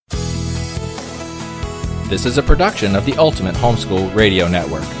This is a production of the Ultimate Homeschool Radio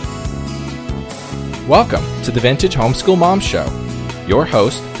Network. Welcome to the Vintage Homeschool Moms Show. Your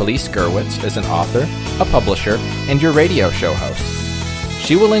host, Felice Gerwitz, is an author, a publisher, and your radio show host.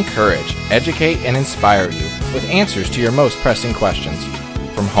 She will encourage, educate, and inspire you with answers to your most pressing questions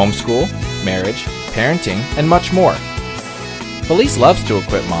from homeschool, marriage, parenting, and much more. Felice loves to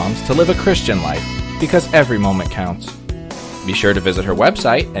equip moms to live a Christian life because every moment counts. Be sure to visit her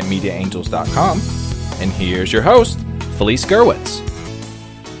website at mediaangels.com. And here's your host, Felice Gerwitz.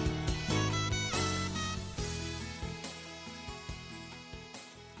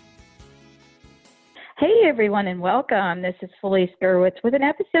 Hey everyone, and welcome. This is Felice Gerwitz with an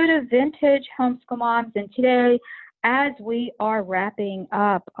episode of Vintage Homeschool Moms. And today, as we are wrapping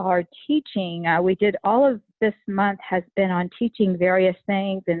up our teaching, we did all of this month has been on teaching various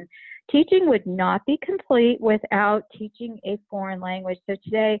things, and teaching would not be complete without teaching a foreign language. So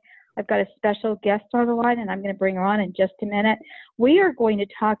today, I've got a special guest on the line, and I'm going to bring her on in just a minute. We are going to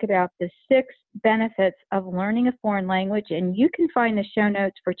talk about the 6 benefits of learning a foreign language, and you can find the show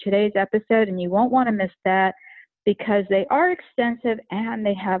notes for today's episode, and you won't want to miss that because they are extensive, and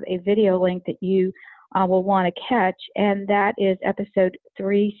they have a video link that you will want to catch, and that is episode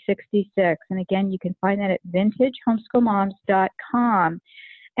 366. And again, you can find that at vintagehomeschoolmoms.com.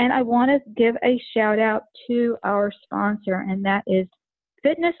 And I want to give a shout out to our sponsor, and that is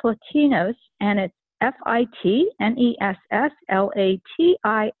Fitness Latinos, and it's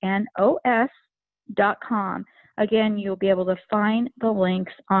FITNESSLATINOS.com. Again, you'll be able to find the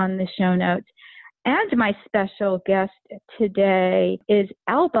links on the show notes. And my special guest today is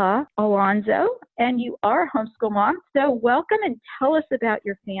Alba Alonso, and you are a homeschool mom. So welcome, and tell us about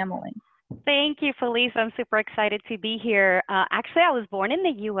your family. Thank you, Felice. I'm super excited to be here. Actually, I was born in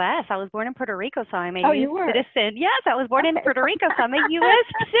the U.S. I was born in Puerto Rico, so I'm a U.S. citizen. Yes, I was born in Puerto Rico, so I'm a U.S.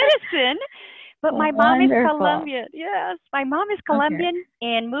 citizen. But my mom is Colombian. Yes, my mom is Colombian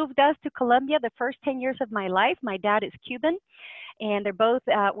and moved us to Colombia the first 10 years of my life. My dad is Cuban, and they're both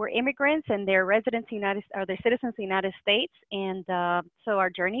were immigrants, and they're residents they're citizens of the United States. And so our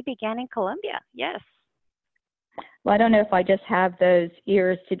journey began in Colombia. Yes. Well, I don't know if I just have those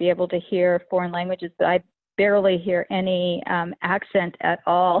ears to be able to hear foreign languages, but I barely hear any accent at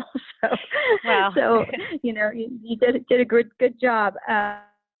all. So you know, you did a good job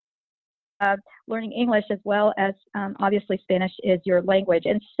learning English as well as obviously Spanish is your language.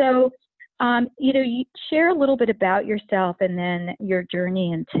 And so, you share a little bit about yourself and then your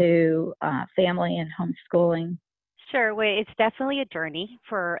journey into family and homeschooling. Sure. Well, it's definitely a journey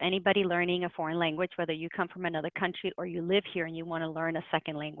for anybody learning a foreign language, whether you come from another country or you live here and you want to learn a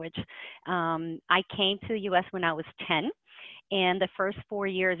second language. I came to the U.S. when I was 10. And the first 4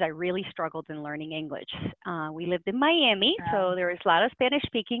 years, I really struggled in learning English. We lived in Miami, so there was a lot of Spanish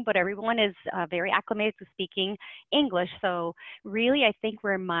speaking, but everyone is very acclimated to speaking English. So really, I think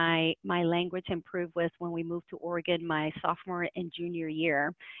where my language improved was when we moved to Oregon my sophomore and junior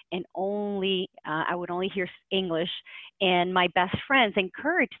year, and I would only hear English, and my best friends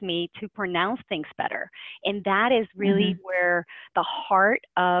encouraged me to pronounce things better. And that is really where the heart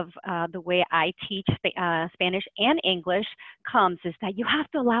of the way I teach Spanish and English comes, is that you have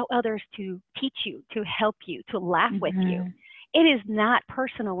to allow others to teach you, to help you, to laugh with you. It is not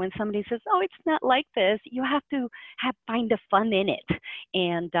personal when somebody says, oh, it's not like this. You have to find the fun in it.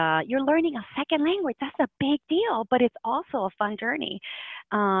 And you're learning a second language. That's a big deal, but it's also a fun journey.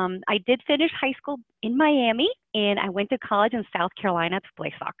 I did finish high school in Miami, and I went to college in South Carolina to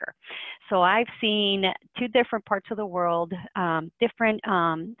play soccer. So I've seen 2 different parts of the world, different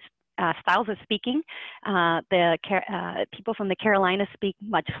styles of speaking. The people from the Carolinas speak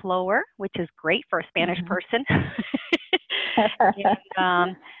much slower, which is great for a Spanish person.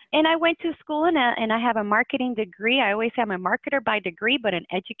 And I went to school, and I have a marketing degree. I always say I'm a marketer by degree, but an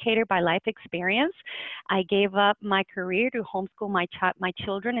educator by life experience. I gave up my career to homeschool my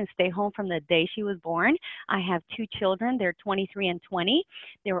children and stay home from the day she was born. I have 2 children. They're 23 and 20.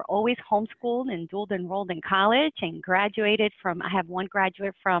 They were always homeschooled and dual enrolled in college and graduated from, I have one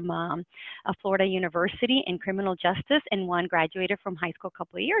graduate from a Florida University in criminal justice, and one graduated from high school a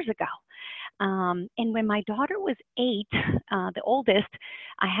couple of years ago. And when my daughter was 8, the oldest,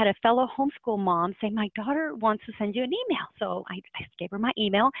 I had a fellow homeschool mom say, my daughter wants to send you an email. So I gave her my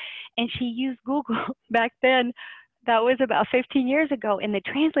email, and she used Google back then. That was about 15 years ago, and the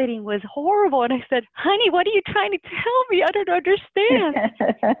translating was horrible. And I said, honey, what are you trying to tell me? I don't understand.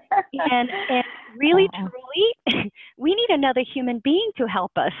 and really, truly, we need another human being to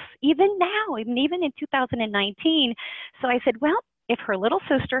help us, even now, even in 2019. So I said, well, if her little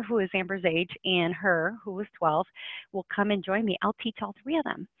sister, who is Amber's age, and her, who was 12, will come and join me, I'll teach all three of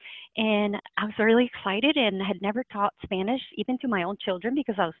them. And I was really excited and had never taught Spanish even to my own children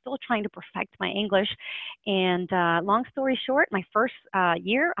because I was still trying to perfect my English. And long story short, my first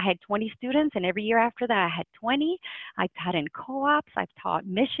year, I had 20 students, and every year after that, I had 20. I taught in co-ops. I've taught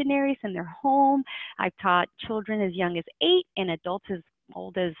missionaries in their home. I've taught children as young as 8 and adults as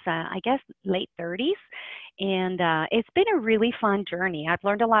old as, I guess, late 30s. And it's been a really fun journey. I've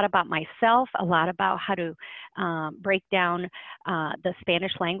learned a lot about myself, a lot about how to break down the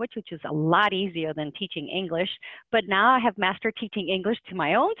Spanish language, which is a lot easier than teaching English. But now I have mastered teaching English to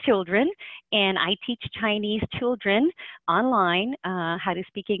my own children, and I teach Chinese children online how to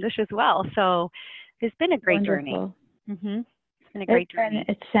speak English as well. So it's been a great journey. Mm-hmm. It's been a great journey. And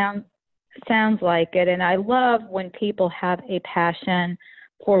it sounds like it. And I love when people have a passion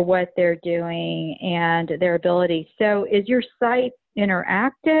for what they're doing and their ability. So is your site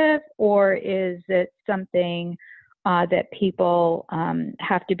interactive, or is it something that people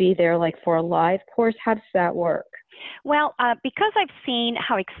have to be there like for a live course? How does that work? Well, because I've seen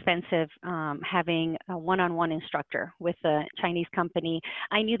how expensive having a one-on-one instructor with a Chinese company,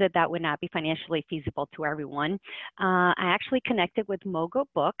 I knew that that would not be financially feasible to everyone. I actually connected with Mogo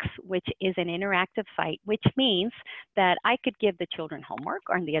Books, which is an interactive site, which means that I could give the children homework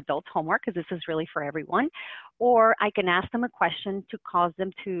or the adults homework, because this is really for everyone, or I can ask them a question to cause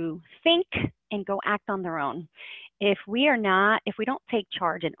them to think and go act on their own. If we don't take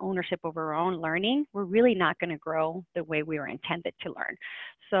charge and ownership over our own learning, we're really not going to grow the way we were intended to learn.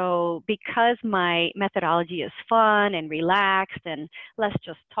 So because my methodology is fun and relaxed and let's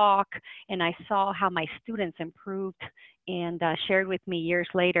just talk, and I saw how my students improved and shared with me years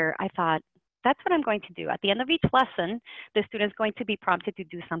later, I thought, that's what I'm going to do. At the end of each lesson, the student's going to be prompted to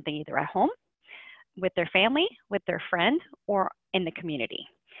do something either at home, with their family, with their friend, or in the community.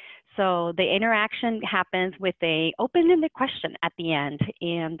 So the interaction happens with a open-ended question at the end,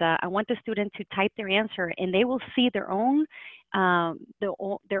 and I want the student to type their answer, and they will see their own how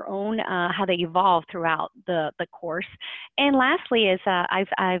they evolve throughout the course. And lastly is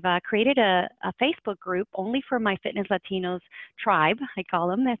I've created a Facebook group only for my Fitness Latinos tribe, I call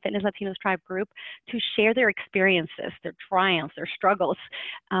them the Fitness Latinos tribe group, to share their experiences, their triumphs, their struggles,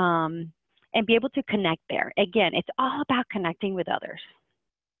 and be able to connect there. Again, it's all about connecting with others.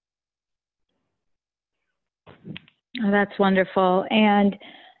 Oh, that's wonderful. And,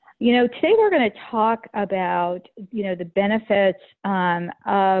 today we're going to talk about, the benefits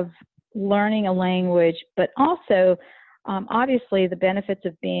of learning a language, but also, obviously, the benefits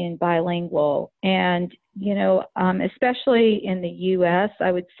of being bilingual. And, especially in the U.S.,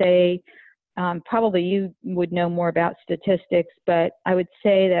 I would say, probably you would know more about statistics, but I would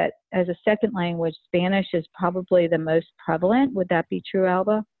say that as a second language, Spanish is probably the most prevalent. Would that be true,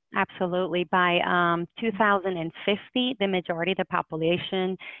 Alba? Absolutely. By 2050, the majority of the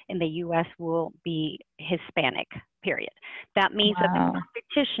population in the U.S. will be Hispanic, period. That means that the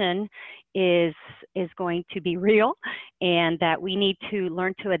competition is going to be real, and that we need to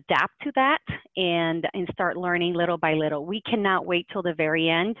learn to adapt to that and start learning little by little. We cannot wait till the very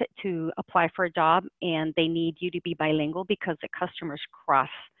end to apply for a job, and they need you to be bilingual because the customers cross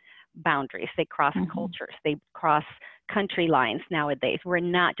boundaries, they cross cultures, they cross country lines nowadays. We're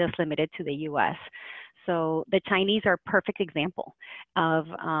not just limited to the U.S. So the Chinese are a perfect example of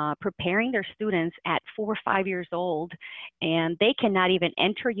preparing their students at 4 or 5 years old, and they cannot even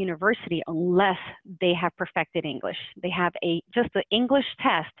enter university unless they have perfected English. They have just the English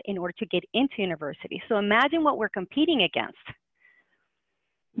test in order to get into university. So imagine what we're competing against.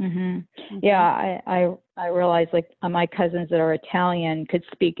 Yeah, I realize, like, my cousins that are Italian could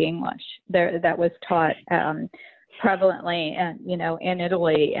speak English. That was taught prevalently, and in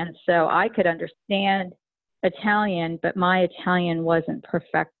Italy, and so I could understand Italian, but my Italian wasn't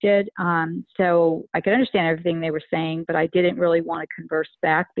perfected. So I could understand everything they were saying, but I didn't really want to converse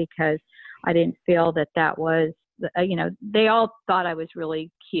back because I didn't feel that was. They all thought I was really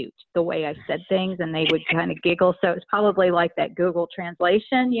cute the way I said things, and they would kind of giggle. So it's probably like that Google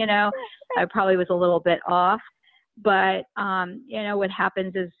translation, I probably was a little bit off. But, what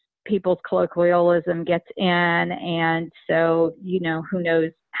happens is people's colloquialism gets in, and so, who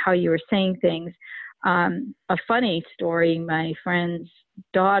knows how you were saying things. A funny story, my friend's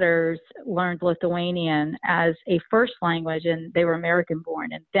daughters learned Lithuanian as a first language, and they were American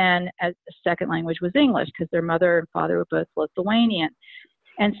born, and then as a second language was English because their mother and father were both Lithuanian.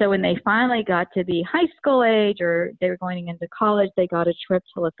 And so when they finally got to be high school age, or they were going into college, they got a trip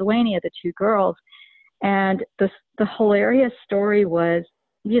to Lithuania, the two girls. And the hilarious story was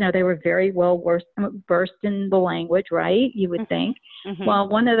they were very well versed in the language, right? You would think. Mm-hmm. Well,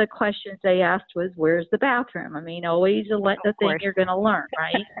 one of the questions they asked was, where's the bathroom? I mean, always the thing you're going to learn,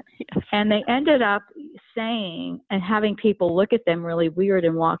 right? Yes. And they ended up saying, and having people look at them really weird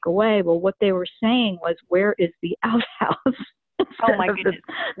and walk away. Well, what they were saying was, where is the outhouse? Oh my goodness.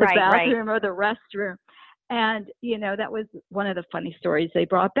 The bathroom or the restroom. And, that was one of the funny stories they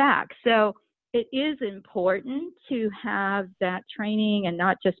brought back. So it is important to have that training and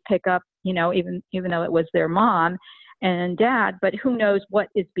not just pick up, even though it was their mom and dad, but who knows what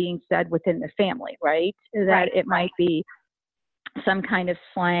is being said within the family, right? That it might be some kind of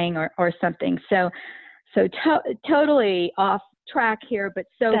slang or something. So totally off track here, but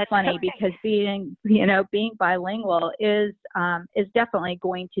that's funny because being bilingual is definitely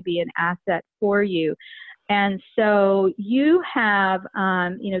going to be an asset for you. And so you have,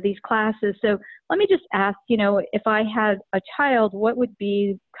 these classes. So let me just ask, if I had a child, what would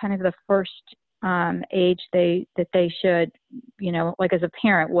be kind of the first age that they should, like as a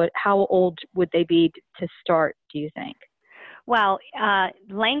parent, how old would they be to start, do you think? Well,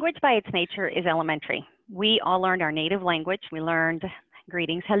 language by its nature is elementary. We all learned our native language. We learned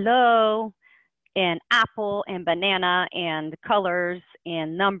greetings, hello, and apple, and banana, and colors,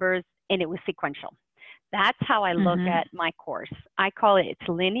 and numbers, and it was sequential. That's how I look at my course. I call it's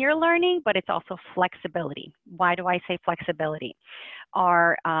linear learning, but it's also flexibility. Why do I say flexibility?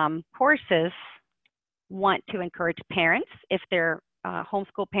 Our courses want to encourage parents, if they're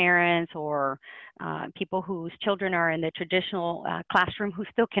homeschool parents or people whose children are in the traditional classroom who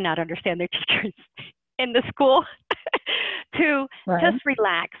still cannot understand their teachers in the school, to just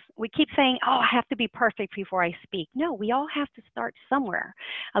relax. We keep saying, oh, I have to be perfect before I speak. No, we all have to start somewhere.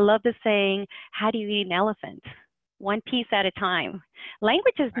 I love the saying, how do you eat an elephant? One piece at a time.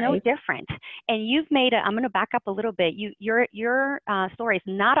 Language is no different. And you've made I'm going to back up a little bit. Your story is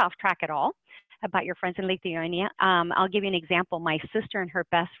not off track at all about your friends in Lithuania. I'll give you an example. My sister and her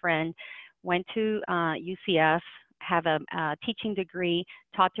best friend went to UCF, have a teaching degree,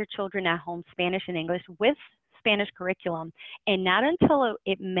 taught their children at home Spanish and English with Spanish curriculum. And not until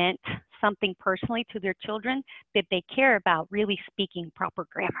it meant something personally to their children did they care about really speaking proper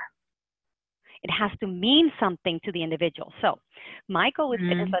grammar. It has to mean something to the individual. So my goal with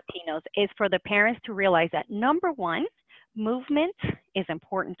Fitness Latinos is for the parents to realize that, number one, movement is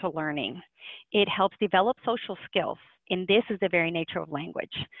important to learning. It helps develop social skills, and this is the very nature of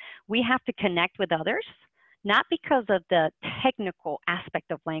language. We have to connect with others, not because of the technical aspect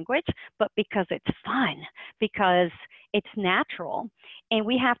of language, but because it's fun, because it's natural, and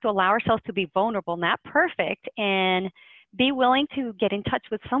we have to allow ourselves to be vulnerable, not perfect, and be willing to get in touch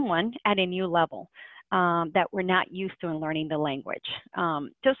with someone at a new level that we're not used to in learning the language.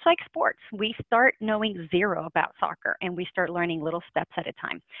 Just like sports, we start knowing zero about soccer and we start learning little steps at a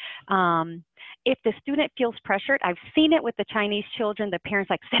time. If the student feels pressured, I've seen it with the Chinese children, the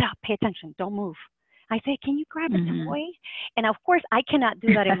parents like, sit up, pay attention, don't move. I say, can you grab a toy? And of course, I cannot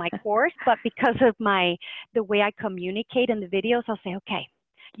do that in my course, but because of the way I communicate in the videos, I'll say, okay,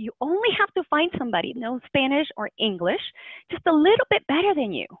 you only have to find somebody who knows Spanish or English just a little bit better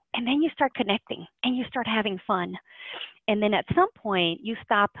than you. And then you start connecting and you start having fun. And then at some point, you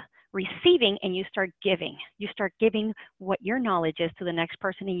stop receiving and you start giving. You start giving what your knowledge is to the next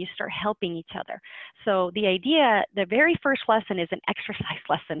person and you start helping each other. So the idea, the very first lesson is an exercise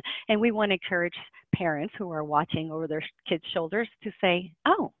lesson. And we want to encourage parents who are watching over their kids' shoulders to say,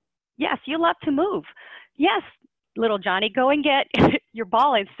 oh, yes, you love to move. Yes, little Johnny, go and get your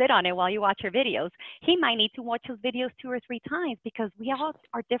ball and sit on it while you watch your videos. He might need to watch those videos 2 or 3 times because we all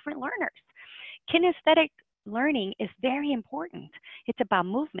are different learners. Kinesthetic learning is very important. It's about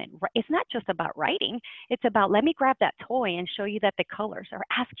movement. It's not just about writing. It's about, let me grab that toy and show you that the colors, or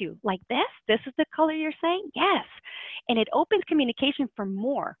ask you, like this is the color you're saying? Yes. And it opens communication for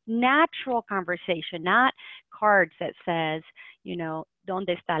more natural conversation, not cards that says, ¿Dónde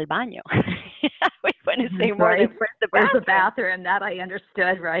está el baño? We want to say more than where's the bathroom. That I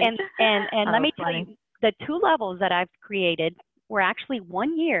understood, right? And let me tell you, the 2 levels that I've created were actually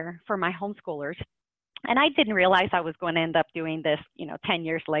 1 year for my homeschoolers. And I didn't realize I was going to end up doing this, 10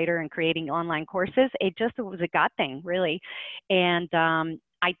 years later and creating online courses. It was a God thing, really. And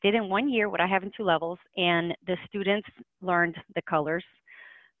I did in 1 year what I have in 2 levels. And the students learned the colors,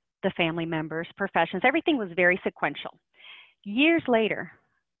 the family members, professions. Everything was very sequential. Years later,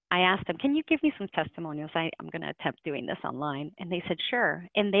 I asked them, can you give me some testimonials? I'm going to attempt doing this online. And they said, sure.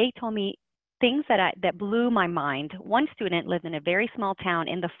 And they told me things that blew my mind. One student lived in a very small town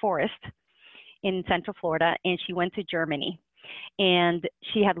in the forest in Central Florida, and she went to Germany. And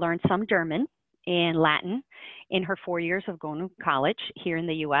she had learned some German and Latin, in her 4 years of going to college here in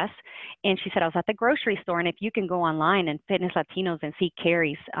the U.S. And she said, I was at the grocery store, and if you can go online and Fitness Latinos and see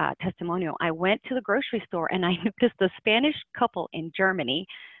Carrie's testimonial, I went to the grocery store and I noticed a Spanish couple in Germany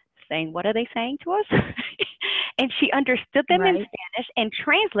saying, what are they saying to us? And she understood them in Spanish and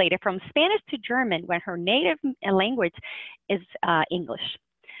translated from Spanish to German when her native language is English.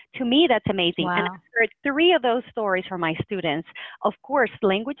 To me, that's amazing. Wow. And I've heard 3 of those stories from my students. Of course,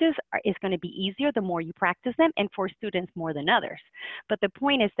 languages is going to be easier the more you practice them, and for students more than others. But the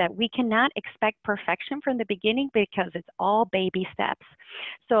point is that we cannot expect perfection from the beginning because it's all baby steps.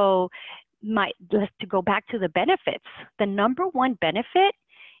 So to go back to the benefits, the number one benefit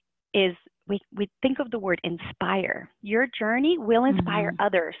is we think of the word inspire. Your journey will inspire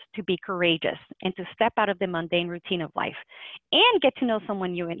others to be courageous and to step out of the mundane routine of life and get to know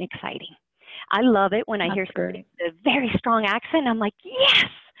someone new and exciting. I love it when I hear somebody with a very strong accent. I'm like, yes,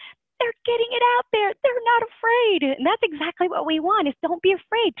 they're getting it out there. They're not afraid. And that's exactly what we want is don't be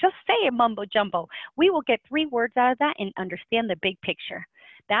afraid. Just say it mumbo jumbo. We will get 3 words out of that and understand the big picture.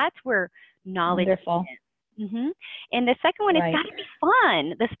 That's where knowledge is. And the second one, it's got to be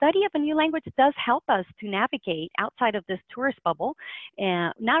fun. The study of a new language does help us to navigate outside of this tourist bubble.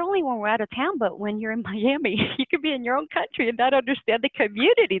 And not only when we're out of town, but when you're in Miami, you could be in your own country and not understand the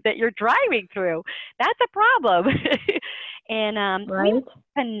community that you're driving through. That's a problem. And we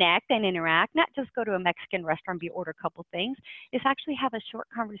connect and interact, not just go to a Mexican restaurant, order a couple things. It's actually have a short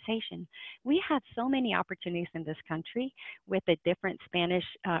conversation. We have so many opportunities in this country with the different Spanish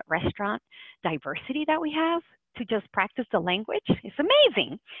restaurant diversity that we have to just practice the language. It's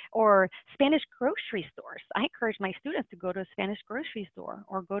amazing. Or Spanish grocery stores. I encourage my students to go to a Spanish grocery store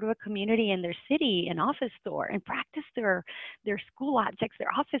or go to a community in their city, an office store, and practice their school objects,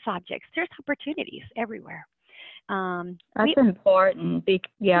 their office objects. There's opportunities everywhere. That's important.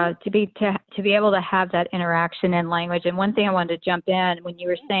 To be able to have that interaction in language. And one thing I wanted to jump in when you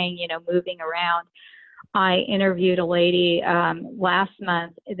were saying, moving around, I interviewed a lady last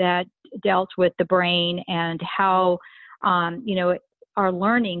month that dealt with the brain and how, our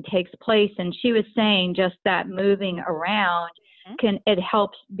learning takes place. And she was saying just that moving around it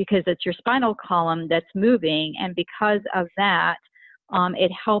helps because it's your spinal column that's moving. And because of that,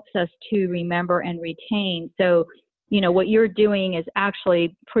 it helps us to remember and retain. So, what you're doing is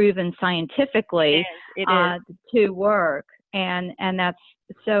actually proven scientifically to work. And that's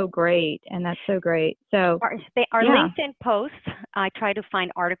so great. So our LinkedIn posts, I try to find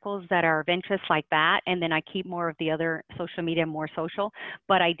articles that are of interest like that. And then I keep more of the other social media more social.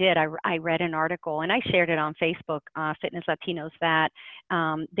 But I read an article and I shared it on Facebook, Fitness Latinos, that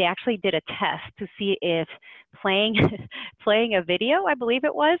they actually did a test to see if playing a video, I believe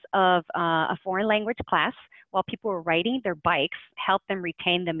it was, of a foreign language class while people were riding their bikes helped them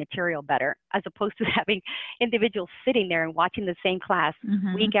retain the material better, as opposed to having individuals sitting there and watching the same class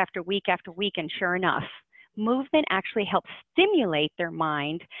week after week after week. And sure enough, movement actually helps stimulate their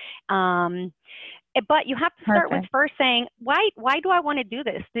mind. But you have to start with first saying, why do I want to do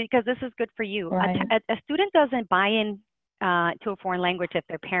this? Because this is good for you. A student doesn't buy in to a foreign language if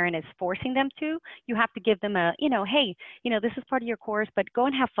their parent is forcing them to. You have to give them hey, this is part of your course, but go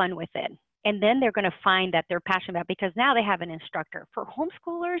and have fun with it. And then they're going to find that they're passionate about it because now they have an instructor. For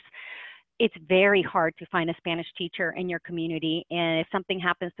homeschoolers, it's very hard to find a Spanish teacher in your community. And if something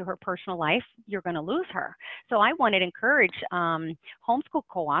happens to her personal life, you're going to lose her. So I wanted to encourage homeschool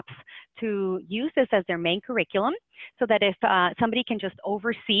co-ops to use this as their main curriculum so that if somebody can just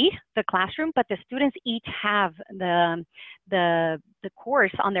oversee the classroom, but the students each have the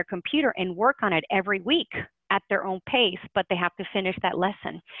course on their computer and work on it every week at their own pace, but they have to finish that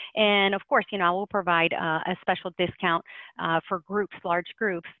lesson. And of course, I will provide a special discount for groups, large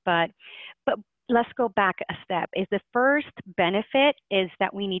groups, but let's go back a step. The first benefit is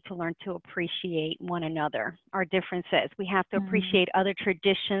that we need to learn to appreciate one another, our differences. We have to appreciate other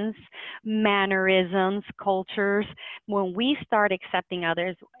traditions, mannerisms, cultures. When we start accepting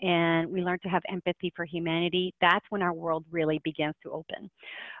others and we learn to have empathy for humanity, that's when our world really begins to open.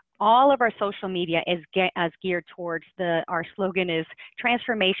 All of our social media is geared towards our slogan is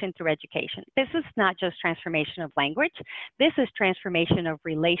transformation through education. This is not just transformation of language. This is transformation of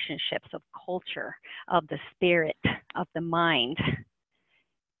relationships, of culture, of the spirit, of the mind.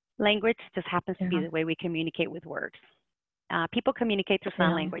 Language just happens to be the way we communicate with words. People communicate through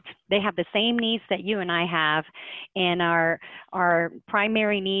sign language. They have the same needs that you and I have, and our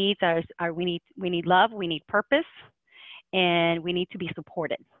primary needs are we need love, we need purpose, and we need to be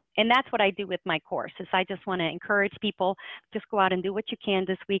supported. And that's what I do with my course. Is I just want to encourage people, just go out and do what you can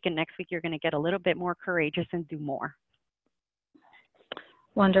this week, and next week you're going to get a little bit more courageous and do more.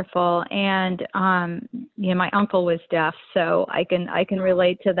 Wonderful. And my uncle was deaf, so I can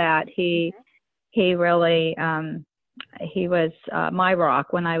relate to that. He really he was my rock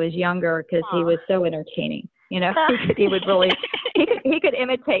when I was younger because he was so entertaining. He would really he could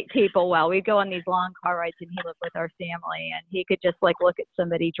imitate people well. We'd go on these long car rides, and he lived with our family, and he could just like look at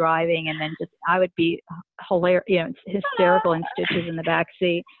somebody driving, and then I would be hilarious, hysterical in stitches in the back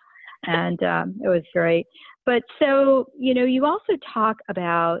seat, and it was great. But so, you also talk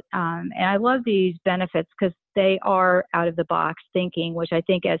about, and I love these benefits because they are out of the box thinking, which I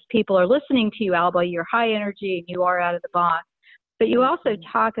think as people are listening to you, Alba, you're high energy and you are out of the box. But you also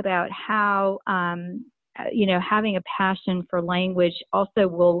talk about how, having a passion for language also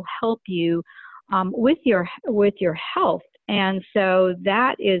will help you with your health. And so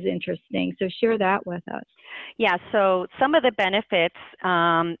that is interesting. So share that with us. Yeah, so some of the benefits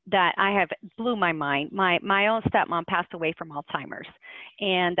that I have blew my mind. My own stepmom passed away from Alzheimer's,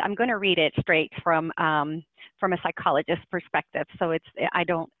 and I'm going to read it straight from a psychologist's perspective. So I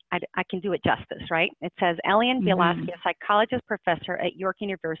can do it justice, right? It says, Elian Bielaski, a psychologist professor at York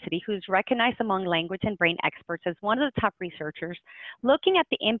University, who's recognized among language and brain experts as one of the top researchers looking at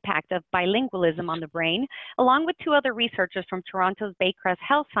the impact of bilingualism on the brain, along with two other researchers from Toronto's Baycrest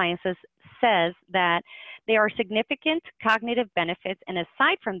Health Sciences, says that there are significant cognitive benefits, and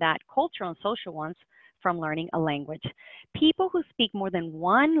aside from that, cultural and social ones, from learning a language. People who speak more than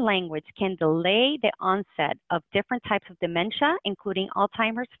one language can delay the onset of different types of dementia, including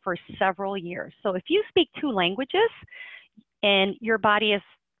Alzheimer's, for several years. So if you speak two languages and your body is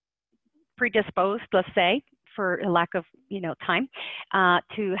predisposed, let's say, for a lack of time,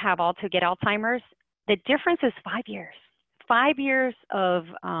 to get Alzheimer's, the difference is 5 years. 5 years of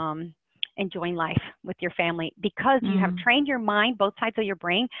enjoying life with your family because you have trained your mind, both sides of your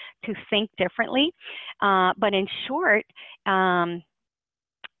brain, to think differently. But in short,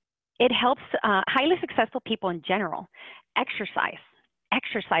 it helps highly successful people in general exercise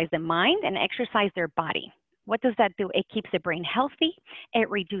the mind and exercise their body. What does that do? It keeps the brain healthy. It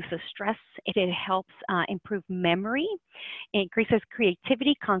reduces stress. It helps improve memory. It increases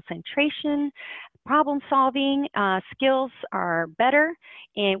creativity, concentration, problem solving skills are better,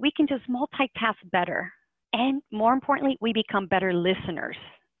 and we can just multitask better. And more importantly, we become better listeners.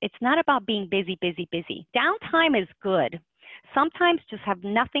 It's not about being busy. Downtime is good. Sometimes just have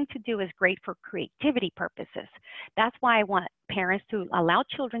nothing to do is great for creativity purposes. That's why I want parents to allow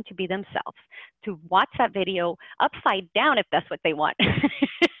children to be themselves, to watch that video upside down if that's what they want.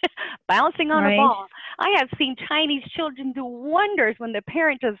 Bouncing on a ball. I have seen Chinese children do wonders when the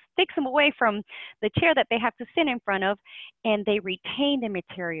parent just takes them away from the chair that they have to sit in front of, and they retain the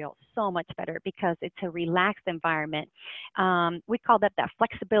material so much better because it's a relaxed environment. We call that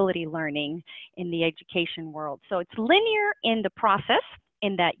flexibility learning in the education world. So it's linear in the process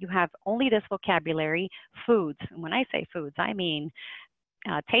in that you have only this vocabulary, foods. And when I say foods, I mean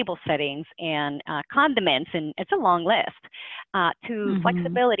table settings and condiments, and it's a long list, to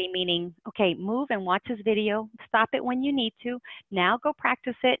flexibility, meaning, okay, move and watch this video, stop it when you need to, now go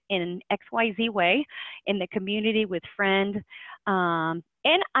practice it in XYZ way in the community with friends. And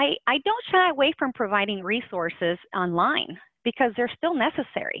I don't shy away from providing resources online because they're still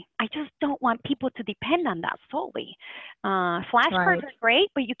necessary. I just don't want people to depend on that solely. Flashcards are great,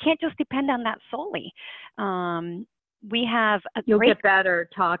 but you can't just depend on that solely. We have You'll get better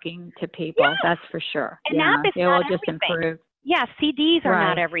talking to people, that's for sure. An app is it will just improve. Yeah, CDs are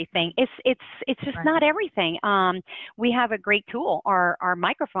not everything. It's just not everything. We have a great tool, our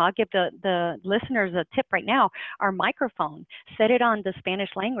microphone. I'll give the listeners a tip right now. Our microphone, set it on the Spanish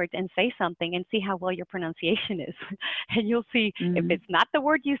language and say something and see how well your pronunciation is. And you'll see if it's not the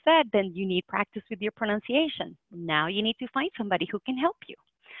word you said, then you need practice with your pronunciation. Now you need to find somebody who can help you.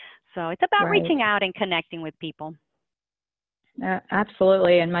 So it's about reaching out and connecting with people.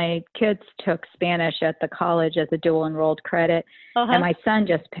 Absolutely. And my kids took Spanish at the college as a dual enrolled credit. And my son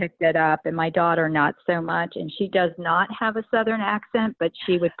just picked it up, and my daughter not so much. And she does not have a Southern accent, but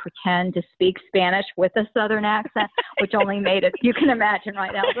she would pretend to speak Spanish with a Southern accent, which only made it, you can imagine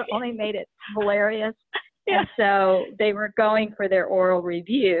right now, but only made it hilarious. And so they were going for their oral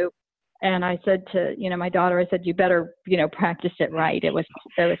review. And I said to, my daughter, I said, you better, practice it right. It was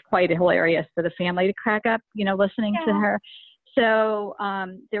quite hilarious for the family to crack up, listening to her. So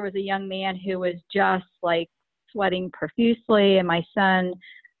there was a young man who was just like sweating profusely, and my son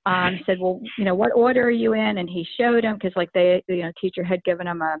said, well, what order are you in? And he showed him because teacher had given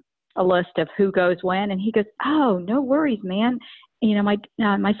him a list of who goes when, and he goes, oh, no worries, man.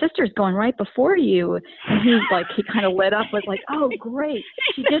 my sister's going right before you. And he kind of lit up, was like, oh, great.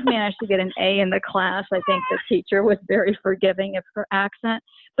 She did manage to get an A in the class. I think the teacher was very forgiving of her accent.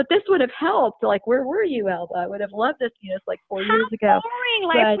 But this would have helped. Like, where were you, Alba? I would have loved this, it's like 4 years ago. Boring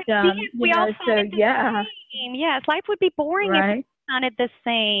life would be if we all sounded the same. Yes, life would be boring if we sounded the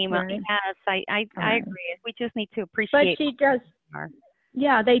same. Right. Yes, I agree. We just need to appreciate. But she does.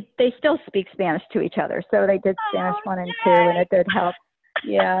 Yeah, they still speak Spanish to each other. So they did Spanish 1 and 2, and it did help.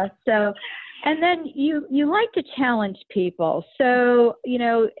 Yeah. So, and then you like to challenge people. So,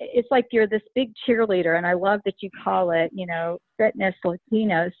 it's like you're this big cheerleader, and I love that you call it, Fitness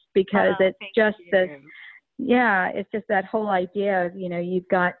Latinos, because it's just this, it's just that whole idea of, you've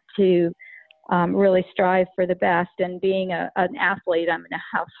got to really strive for the best. And being an athlete, I'm in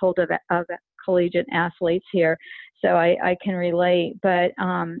a household of collegiate athletes here, so I can relate. But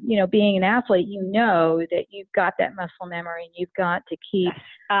being an athlete, that you've got that muscle memory, and you've got to keep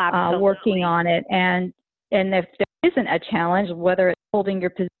working on it. And if there isn't a challenge, whether it's holding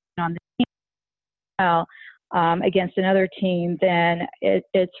your position on the team against another team, then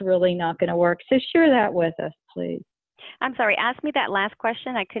it's really not going to work. So share that with us, please. I'm sorry, ask me that last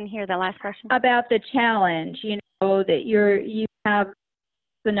question. I couldn't hear the last question. About the challenge, that you have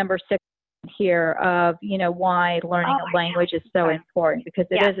the number 6 here of, why learning a language is so important, because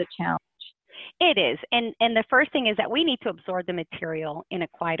it is a challenge. It is. And the first thing is that we need to absorb the material in a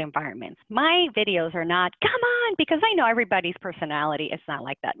quiet environment. My videos are not, come on, because I know everybody's personality is not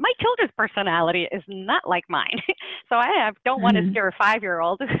like that. My children's personality is not like mine. So I don't want to scare a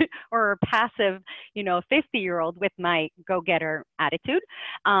 5-year-old or a passive, 50-year-old with my go-getter attitude.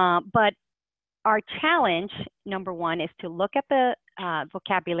 But our challenge, number 1, is to look at the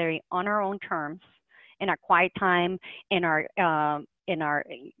vocabulary on our own terms, in our quiet time, in our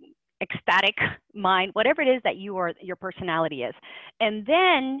ecstatic mind, whatever it is that your personality is, and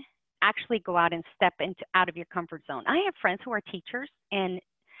then actually go out and step out of your comfort zone. I have friends who are teachers and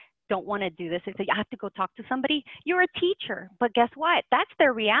don't want to do this. They say, I have to go talk to somebody. You're a teacher, but guess what? That's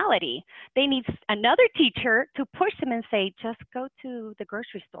their reality. They need another teacher to push them and say, just go to the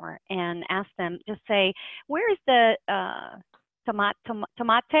grocery store and ask them, just say, where is the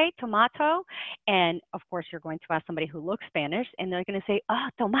tomato, and of course you're going to ask somebody who looks Spanish, and they're going to say, oh,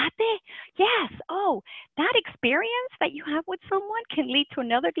 tomate, yes. Oh, that experience that you have with someone can lead to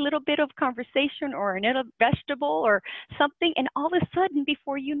another little bit of conversation or another vegetable or something, and all of a sudden,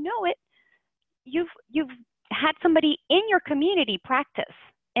 before you know it, you've had somebody in your community practice.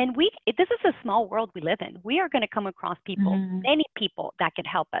 And this is a small world we live in. We are going to come across people, many people that could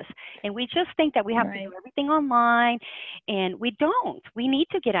help us. And we just think that we have to do everything online, and we don't. We need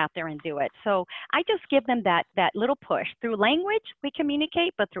to get out there and do it. So I just give them that little push. Through language, we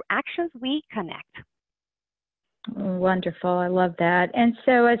communicate, but through actions, we connect. Wonderful. I love that. And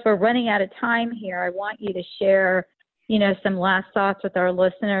so as we're running out of time here, I want you to share some last thoughts with our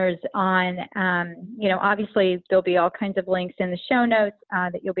listeners on, obviously there'll be all kinds of links in the show notes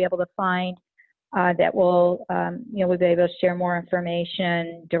that you'll be able to find that will, we'll be able to share more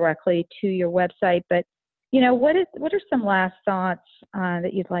information directly to your website. But, what are some last thoughts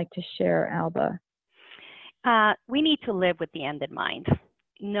that you'd like to share, Alba? We need to live with the end in mind.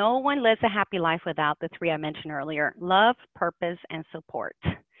 No one lives a happy life without the 3 I mentioned earlier: love, purpose, and support.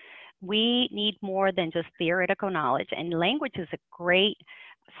 We need more than just theoretical knowledge, and language is a great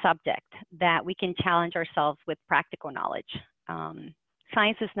subject that we can challenge ourselves with practical knowledge.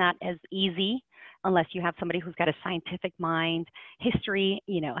 Science is not as easy unless you have somebody who's got a scientific mind, history,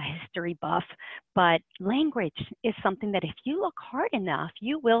 a history buff, but language is something that if you look hard enough,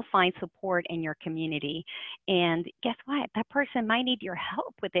 you will find support in your community. And guess what? That person might need your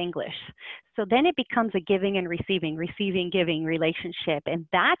help with English. So then it becomes a giving and receiving, giving relationship. And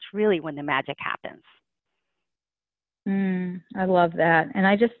that's really when the magic happens. I love that. And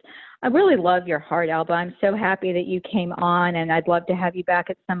I really love your heart, Alba. I'm so happy that you came on, and I'd love to have you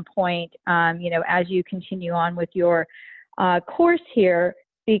back at some point, as you continue on with your course here,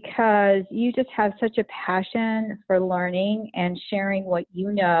 because you just have such a passion for learning and sharing what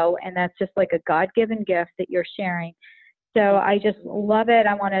you know, and that's just like a God-given gift that you're sharing. So I just love it.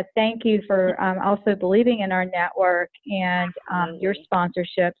 I want to thank you for also believing in our network and your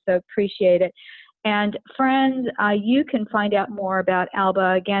sponsorship. So appreciate it. And friends, you can find out more about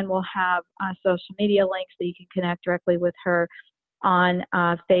Alba. Again, we'll have social media links so you can connect directly with her on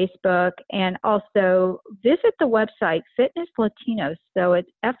Facebook. And also visit the website, Fitness Latinos. So it's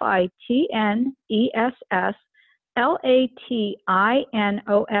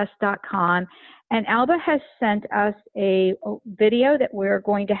FITNESSLATINOS.com. And Alba has sent us a video that we're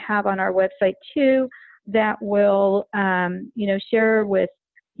going to have on our website too, that will, share with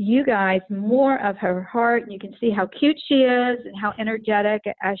you guys more of her heart. And you can see how cute she is and how energetic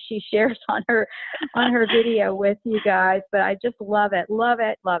as she shares on her video with you guys. But I just love it.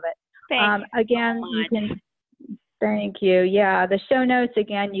 Thank you again, so you much. can. Thank you. Yeah, the show notes,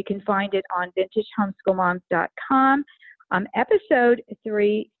 again, you can find it on vintagehomeschoolmoms.com. Episode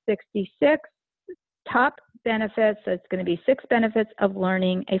 366, top benefits. So it's going to be 6 benefits of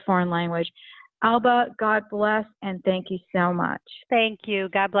learning a foreign language. Alba, God bless, and thank you so much. Thank you.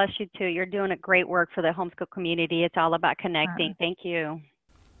 God bless you too. You're doing a great work for the homeschool community. It's all about connecting. Thank you.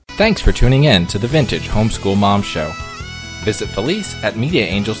 Thanks for tuning in to the Vintage Homeschool Moms Show. Visit Felice at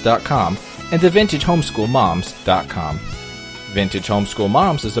MediaAngels.com and TheVintageHomeschoolMoms.com. Vintage Homeschool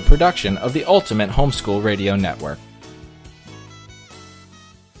Moms is a production of the Ultimate Homeschool Radio Network.